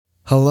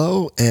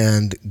Hello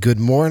and good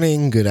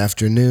morning, good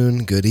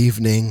afternoon, good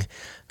evening,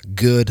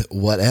 good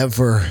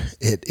whatever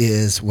it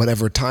is,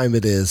 whatever time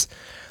it is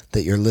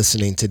that you're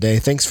listening today.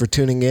 Thanks for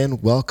tuning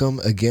in. Welcome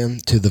again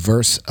to the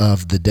verse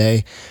of the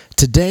day.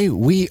 Today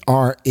we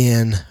are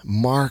in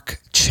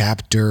Mark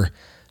chapter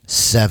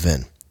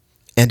 7.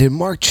 And in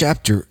Mark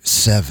chapter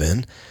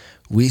 7,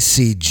 we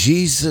see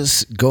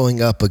Jesus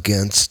going up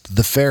against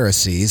the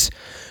Pharisees,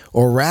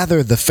 or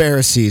rather the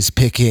Pharisees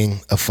picking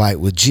a fight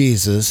with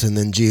Jesus and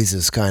then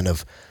Jesus kind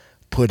of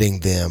putting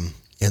them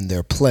in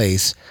their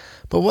place.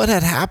 But what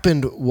had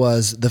happened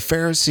was the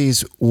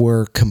Pharisees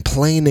were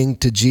complaining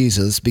to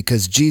Jesus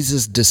because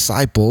Jesus'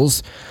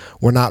 disciples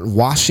were not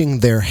washing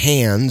their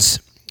hands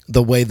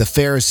the way the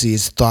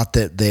Pharisees thought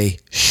that they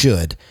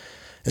should.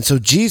 And so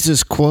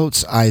Jesus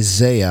quotes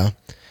Isaiah,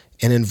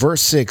 and in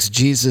verse 6,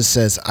 Jesus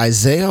says,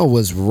 Isaiah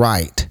was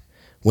right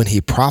when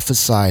he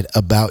prophesied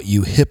about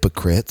you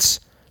hypocrites.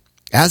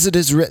 As it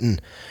is written,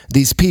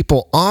 these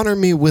people honor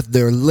me with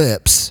their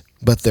lips,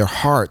 but their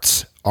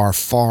hearts are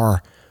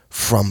far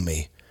from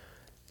me.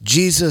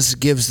 Jesus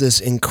gives this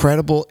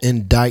incredible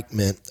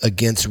indictment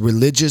against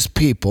religious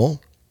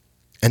people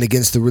and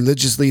against the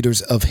religious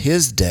leaders of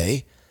his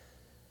day,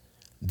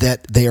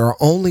 that they are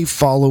only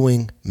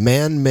following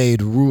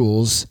man-made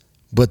rules,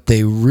 but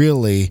they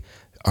really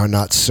are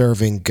not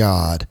serving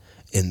God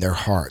in their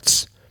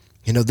hearts.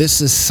 You know,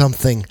 this is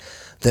something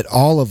that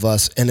all of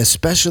us, and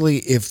especially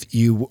if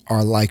you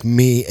are like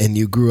me and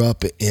you grew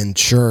up in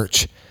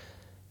church,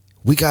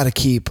 we got to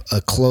keep a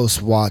close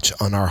watch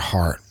on our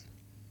heart.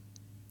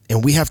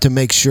 And we have to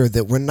make sure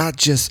that we're not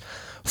just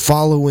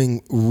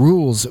following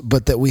rules,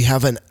 but that we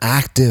have an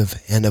active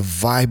and a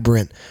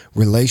vibrant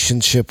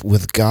relationship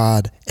with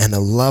God and a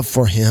love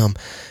for Him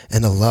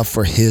and a love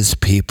for His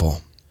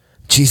people.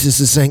 Jesus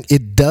is saying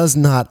it does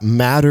not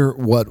matter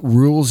what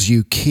rules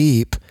you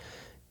keep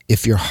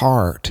if your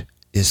heart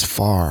is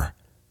far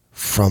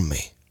from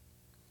me.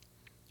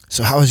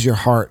 So how is your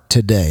heart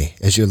today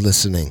as you're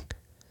listening?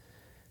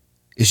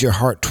 Is your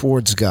heart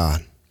towards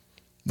God?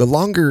 The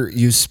longer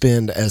you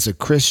spend as a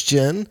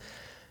Christian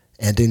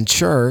and in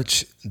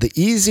church, the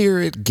easier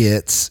it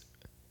gets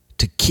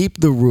to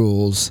keep the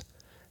rules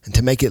and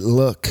to make it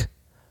look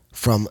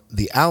from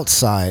the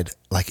outside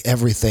like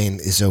everything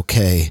is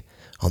okay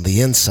on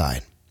the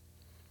inside.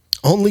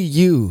 Only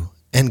you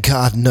and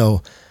God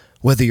know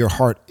whether your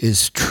heart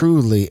is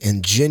truly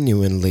and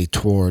genuinely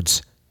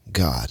towards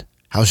God.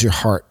 How's your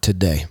heart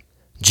today?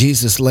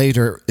 Jesus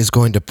later is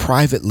going to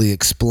privately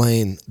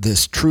explain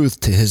this truth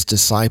to his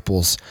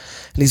disciples.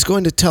 And he's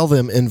going to tell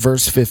them in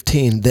verse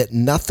 15 that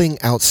nothing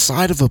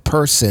outside of a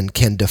person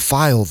can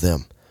defile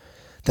them.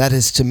 That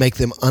is to make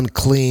them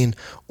unclean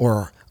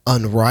or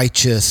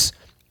unrighteous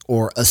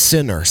or a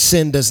sinner.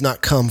 Sin does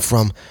not come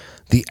from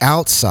the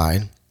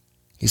outside.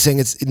 He's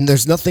saying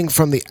there's nothing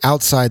from the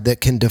outside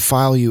that can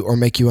defile you or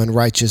make you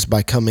unrighteous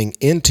by coming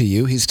into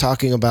you. He's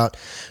talking about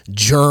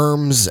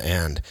germs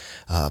and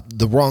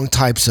the wrong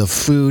types of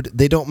food.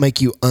 They don't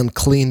make you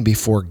unclean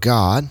before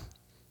God.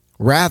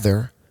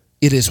 Rather,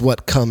 it is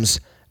what comes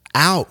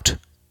out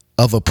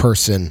of a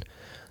person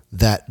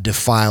that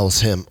defiles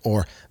him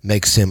or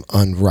makes him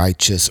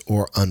unrighteous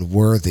or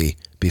unworthy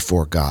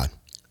before God.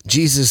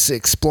 Jesus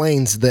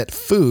explains that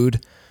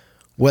food,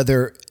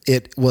 whether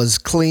it was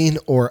clean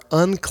or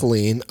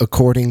unclean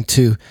according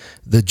to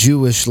the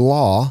Jewish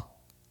law,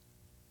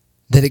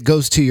 that it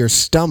goes to your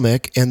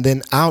stomach and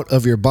then out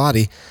of your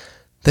body,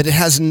 that it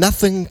has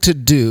nothing to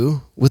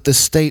do with the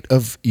state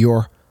of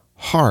your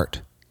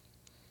heart.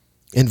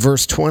 In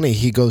verse 20,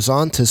 he goes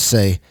on to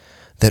say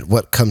that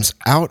what comes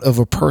out of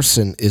a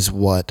person is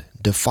what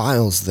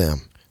defiles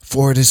them.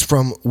 For it is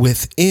from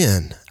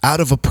within, out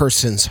of a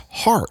person's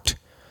heart,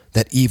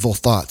 that evil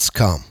thoughts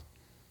come.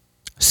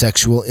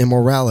 Sexual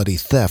immorality,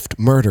 theft,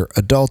 murder,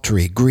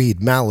 adultery,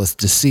 greed, malice,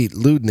 deceit,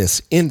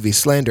 lewdness, envy,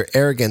 slander,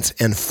 arrogance,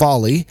 and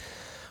folly.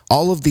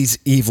 All of these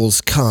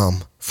evils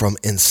come from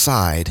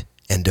inside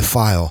and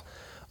defile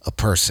a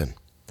person.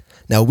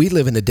 Now, we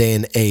live in a day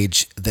and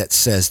age that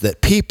says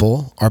that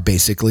people are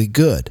basically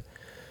good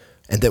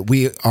and that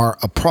we are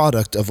a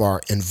product of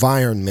our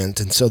environment.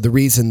 And so the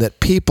reason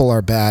that people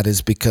are bad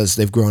is because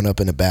they've grown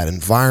up in a bad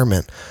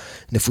environment.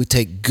 And if we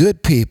take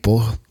good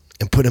people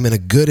and put them in a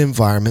good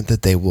environment,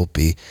 that they will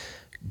be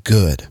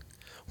good.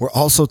 We're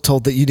also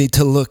told that you need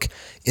to look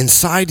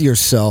inside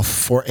yourself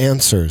for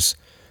answers,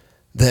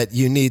 that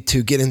you need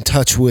to get in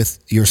touch with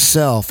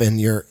yourself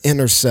and your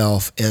inner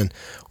self and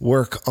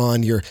work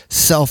on your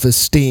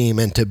self-esteem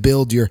and to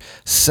build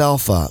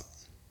yourself up.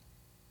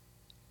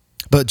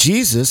 But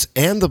Jesus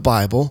and the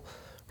Bible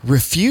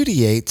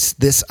repudiates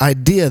this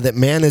idea that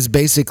man is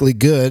basically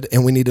good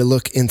and we need to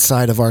look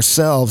inside of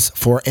ourselves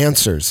for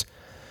answers.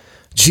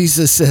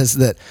 Jesus says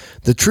that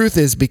the truth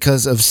is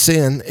because of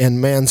sin and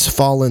man's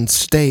fallen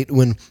state,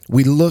 when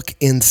we look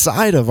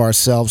inside of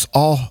ourselves,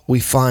 all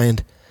we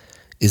find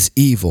is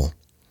evil.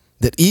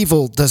 That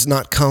evil does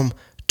not come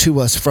to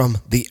us from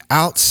the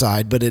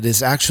outside, but it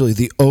is actually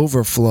the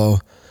overflow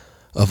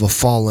of a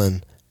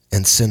fallen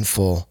and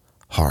sinful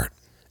heart.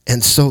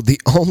 And so the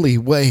only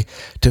way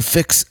to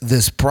fix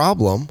this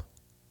problem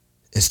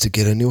is to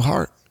get a new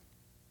heart.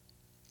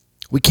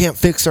 We can't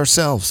fix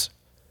ourselves.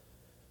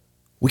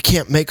 We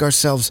can't make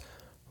ourselves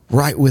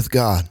right with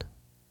God.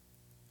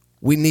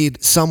 We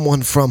need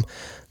someone from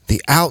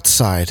the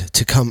outside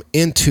to come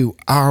into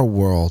our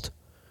world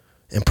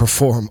and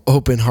perform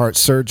open heart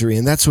surgery.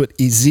 And that's what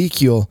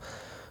Ezekiel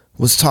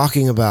was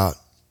talking about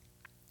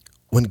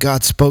when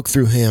God spoke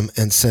through him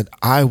and said,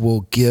 I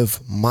will give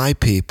my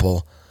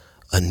people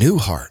a new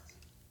heart.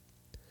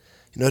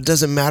 You know, it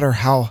doesn't matter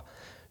how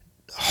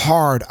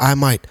hard I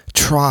might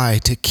try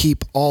to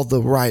keep all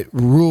the right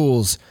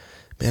rules.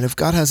 Man, if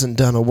God hasn't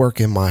done a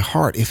work in my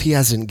heart, if he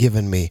hasn't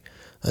given me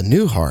a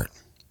new heart,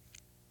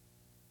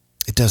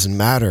 it doesn't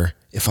matter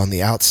if on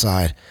the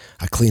outside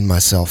I clean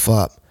myself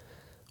up.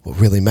 What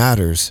really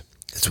matters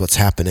is what's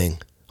happening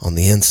on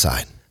the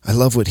inside. I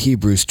love what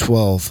Hebrews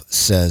 12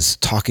 says,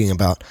 talking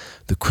about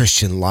the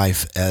Christian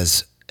life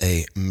as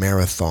a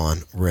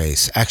marathon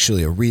race,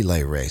 actually a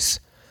relay race.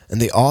 And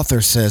the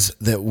author says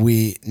that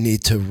we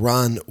need to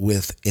run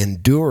with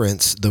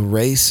endurance the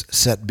race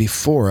set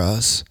before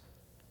us,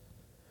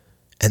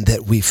 and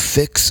that we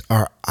fix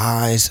our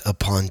eyes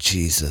upon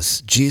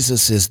Jesus.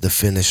 Jesus is the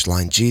finish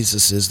line.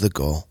 Jesus is the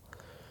goal.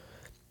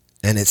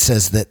 And it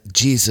says that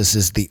Jesus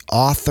is the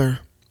author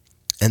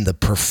and the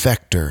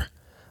perfecter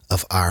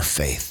of our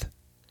faith.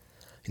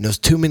 You know,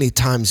 too many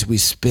times we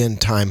spend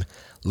time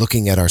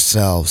looking at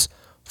ourselves,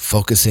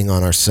 focusing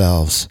on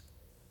ourselves.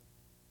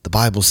 The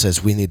Bible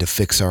says we need to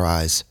fix our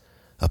eyes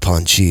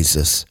upon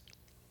Jesus,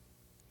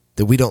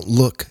 that we don't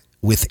look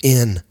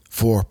within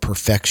for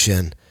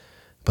perfection,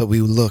 but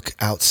we look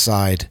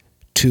outside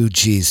to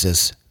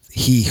Jesus,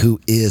 he who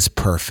is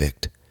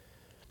perfect.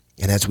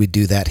 And as we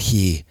do that,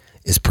 he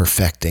is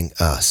perfecting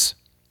us.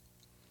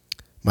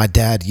 My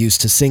dad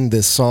used to sing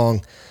this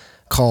song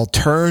called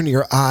Turn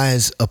Your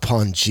Eyes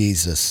Upon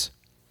Jesus.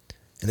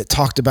 And it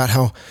talked about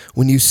how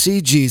when you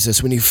see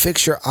Jesus, when you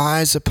fix your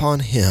eyes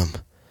upon him,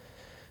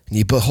 and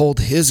you behold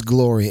his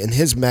glory and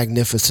his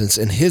magnificence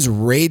and his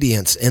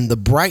radiance and the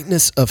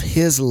brightness of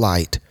his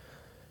light,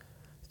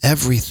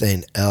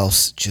 everything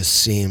else just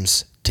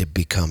seems to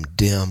become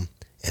dim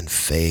and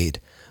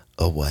fade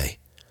away.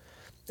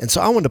 And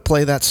so I want to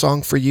play that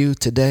song for you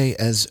today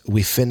as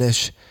we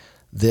finish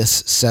this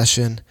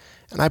session.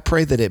 And I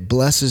pray that it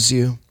blesses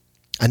you.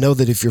 I know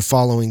that if you're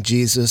following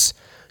Jesus,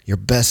 your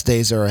best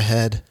days are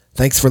ahead.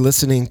 Thanks for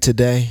listening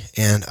today,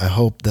 and I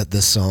hope that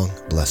this song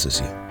blesses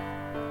you.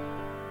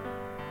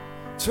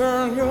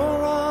 Turn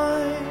your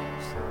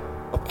eyes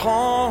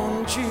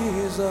upon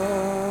Jesus.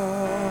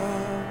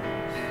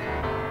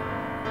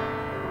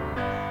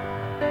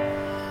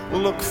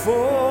 Look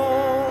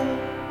for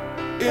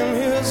in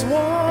his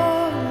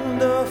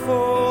wonderful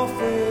face,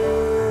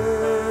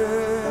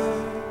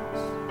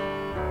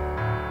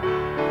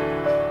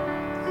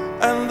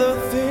 and the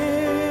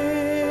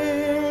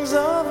things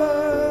of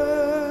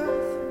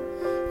earth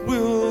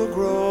will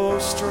grow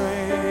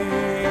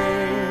strangely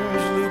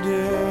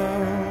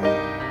dim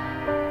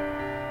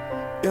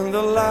in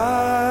the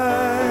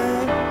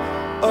light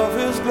of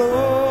his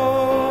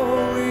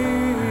glory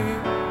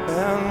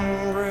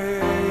and grace.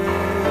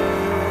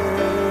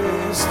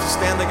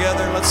 Stand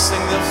together and let's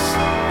sing this.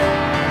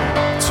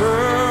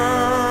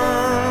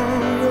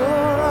 Turn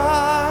your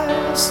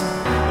eyes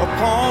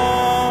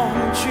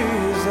upon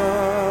Jesus.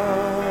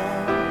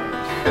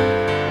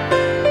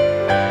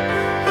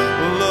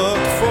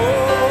 Look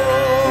for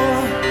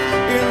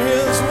in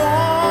his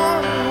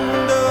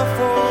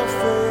wonderful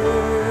face,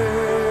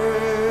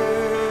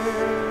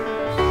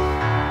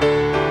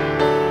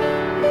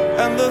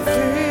 and the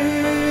things